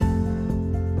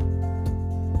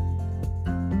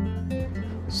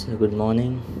So good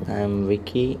morning. I am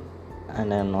Vicky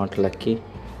and I am not lucky.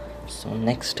 So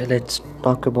next let's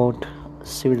talk about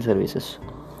civil services.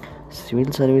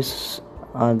 Civil services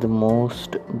are the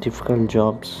most difficult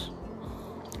jobs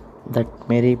that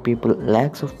many people,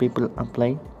 lakhs of people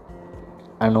apply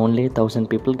and only 1,000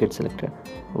 people get selected.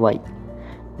 Why?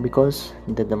 Because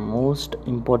they're the most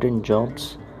important jobs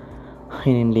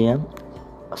in India,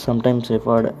 sometimes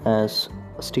referred as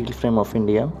steel frame of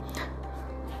India.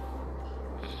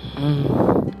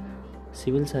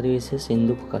 Civil services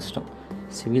ఎందుకు కష్టం?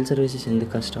 Civil services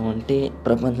ఎందుకు కష్టం అంటే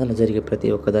ప్రపంచంలో జరిగే ప్రతి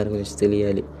ఒక్క దాని గురించి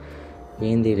తెలియాలి.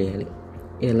 ఏం తెలియాలి,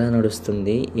 ఎలా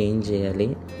నడుస్తుంది, ఏం చేయాలి,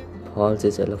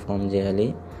 పాలసీస్ ఎలా ఫామ్ చేయాలి,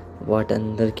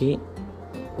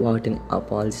 ఆ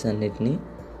పాలసీస్ అన్నిటినీ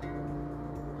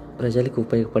ప్రజలకు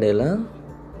ఉపయోగపడేలా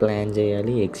ప్లాన్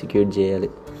చేయాలి, ఎగ్జిక్యూట్ చేయాలి.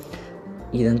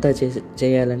 ఇదంతా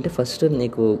చేయాలంటే ఫస్ట్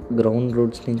నీకు గ్రౌండ్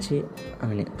రూట్స్ నుంచి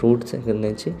రూట్స్ దగ్గర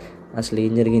నుంచి అసలు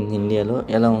ఏం జరిగింది ఇండియాలో,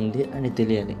 ఎలా ఉంది అని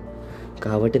తెలియాలి.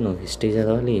 కాబట్టి నువ్వు హిస్టరీ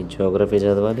చదవాలి, జియోగ్రఫీ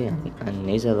చదవాలి,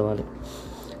 అన్నీ చదవాలి.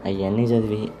 అవన్నీ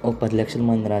చదివి 10 లక్షల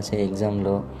మంది రాసే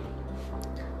ఎగ్జామ్లో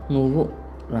నువ్వు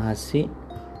రాసి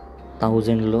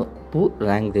 1000లోపు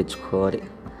ర్యాంక్ తెచ్చుకోవాలి.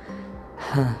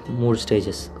 3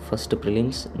 stages: first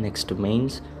prelims, next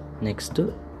mains, next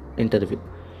interview.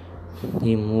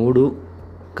 ఈ 3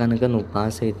 కనుక నువ్వు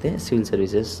పాస్ అయితే సివిల్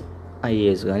సర్వీసెస్,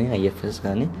 ఐఏఎస్ కానీ, ఐఎఫ్ఎస్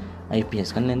కానీ,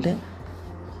 ఐపీఎస్ కానీ, అంటే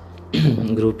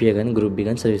గ్రూప్ ఏ కానీ, గ్రూప్ బి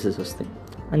కానీ సర్వీసెస్ వస్తాయి.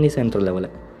 అన్నీ సెంట్రల్ లెవెలే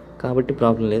కాబట్టి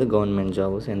ప్రాబ్లం లేదు. గవర్నమెంట్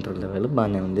జాబ్ సెంట్రల్ లెవెల్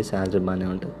బాగానే ఉంది, శాలరీ బాగానే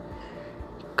ఉంటుంది.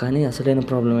 కానీ అసలైన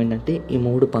ప్రాబ్లం ఏంటంటే ఈ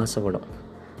 3 పాస్ అవ్వడం.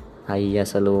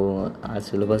 అసలు ఆ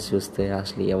సిలబస్ చూస్తే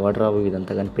అసలు ఎవడు రావు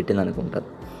ఇదంతా కానీ పెట్టింది అనుకుంటారు.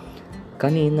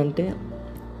 కానీ ఏంటంటే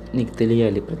నీకు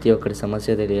తెలియాలి, ప్రతి ఒక్కటి సమస్య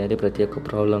తెలియాలి, ప్రతి ఒక్క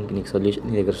ప్రాబ్లంకి నీకు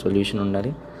నీ దగ్గర సొల్యూషన్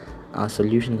ఉండాలి. ఆ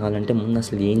సొల్యూషన్ కావాలంటే ముందు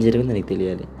అసలు ఏం జరిగిందో నీకు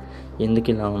తెలియాలి. ఎందుకు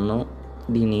ఇలా ఉన్నావు,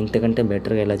 దీన్ని ఇంతకంటే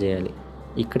బెటర్గా ఎలా చేయాలి.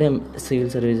 ఇక్కడే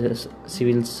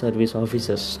సివిల్ సర్వీస్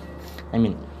ఆఫీసర్స్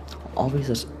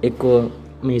ఎక్కువ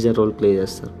మేజర్ రోల్ ప్లే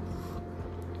చేస్తారు.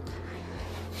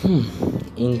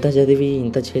 ఇంత చదివి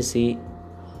ఇంత చేసి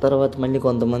తర్వాత మళ్ళీ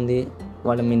కొంతమంది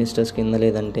వాళ్ళ మినిస్టర్స్ కింద,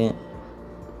 లేదంటే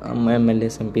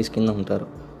ఎమ్మెల్యేస్, ఎంపీస్ కింద ఉంటారు.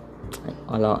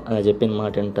 అలా చెప్పిన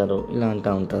మాట అంటారు, ఇలా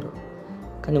అంటూ ఉంటారు.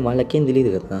 కానీ వాళ్ళకేం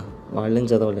తెలియదు కదా, వాళ్ళేం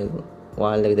చదవలేదు.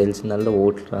 వాళ్ళకి తెలిసిందల్లా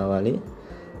ఓట్లు రావాలి,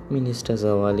 మినిస్టర్స్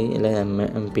అవ్వాలి, ఇలా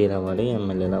ఎంపీలు అవ్వాలి,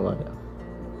 ఎమ్మెల్యేలు అవ్వాలి,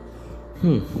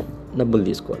 డబ్బులు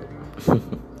తీసుకోవాలి.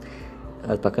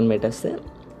 అది పక్కన పెట్టేస్తే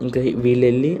ఇంకా వీళ్ళు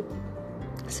వెళ్ళి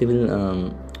సివిల్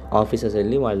ఆఫీసర్స్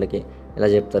వెళ్ళి వాళ్ళకి ఇలా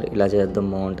చెప్తారు, ఇలా చేద్దాం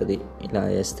బాగుంటుంది, ఇలా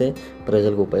చేస్తే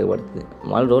ప్రజలకు ఉపయోగపడుతుంది.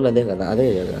 వాళ్ళ రోల్ అదే కదా,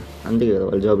 అందుకే కదా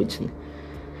వాళ్ళు జాబ్ ఇచ్చింది.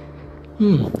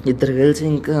 ఇద్దరు కలిసి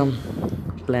ఇంకా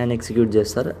ప్లాన్ ఎగ్జిక్యూట్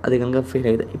చేస్తారు. అది కనుక ఫెయిల్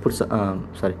అయితే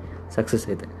సక్సెస్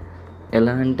అయితే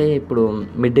ఎలా అంటే, ఇప్పుడు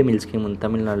మిడ్ డే మీల్ స్కీమ్ ఉంది,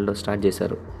 తమిళనాడులో స్టార్ట్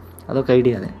చేశారు. అదొక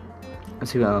ఐడియానే,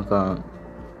 ఒక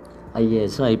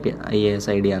ఐఏఎస్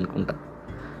ఐడియా అనుకుంటా.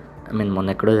 మొన్న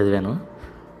ఎక్కడో చదివాను.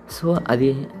 సో అది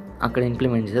అక్కడ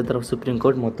ఇంప్లిమెంట్ చేశారు. తర్వాత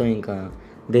సుప్రీంకోర్టు మొత్తం ఇంకా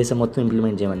దేశం మొత్తం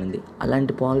ఇంప్లిమెంట్ చేయమనింది.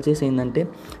 అలాంటి పాలసీస్ ఏంటంటే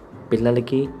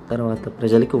పిల్లలకి, తర్వాత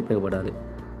ప్రజలకి ఉపయోగపడాలి.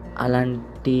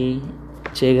 అలాంటి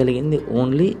చేయగలిగింది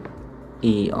ఓన్లీ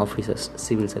ఈ ఆఫీసర్స్,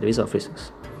 సివిల్ సర్వీస్ ఆఫీసర్స్.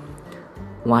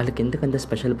 వాళ్ళకి ఎందుకంత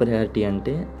స్పెషల్ ప్రయారిటీ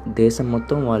అంటే దేశం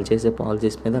మొత్తం వాళ్ళు చేసే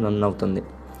పాలసీస్ మీద రన్ అవుతుంది.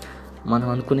 మనం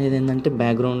అనుకునేది ఏంటంటే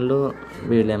బ్యాక్గ్రౌండ్లో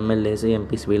వీళ్ళు ఎమ్మెల్యేస్,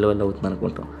 ఎంపీస్ వీళ్ళ వల్ల అవుతుంది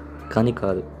అనుకుంటాం. కానీ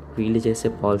కాదు, వీళ్ళు చేసే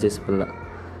పాలసీస్ వల్ల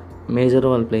మేజర్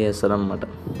రోల్ ప్లే చేస్తారన్నమాట.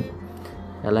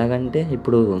 ఎలాగంటే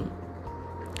ఇప్పుడు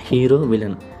హీరో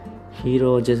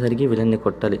వచ్చేసరికి విలన్ని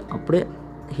కొట్టాలి, అప్పుడే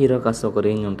హీరో కాస్త ఒక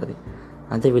రేంజ్ ఉంటుంది.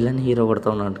 అదే విలన్ హీరో కొడతా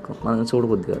ఉన్నాడు అనుకో, మనం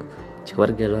చూడబుద్ది కాదు,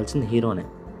 చివరికి గెలవాల్సింది హీరోనే.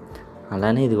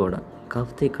 అలానే ఇది కూడా.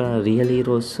 కాకపోతే ఇక్కడ రియల్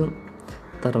హీరోస్,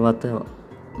 తర్వాత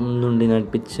ముందుండి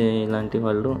నడిపించే ఇలాంటి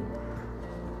వాళ్ళు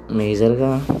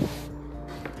మేజర్గా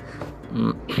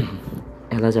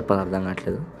ఎలా చెప్పాలి అర్థం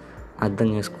కావట్లేదు, అర్థం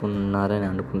చేసుకున్నారని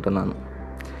అనుకుంటున్నాను.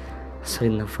 So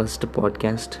in the first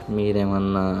podcast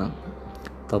మీరేమన్నా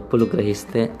తప్పులు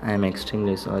గ్రహిస్తే I'm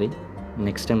extremely sorry.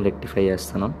 Next time rectify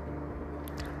చేస్తాను.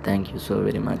 Thank you so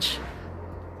very much.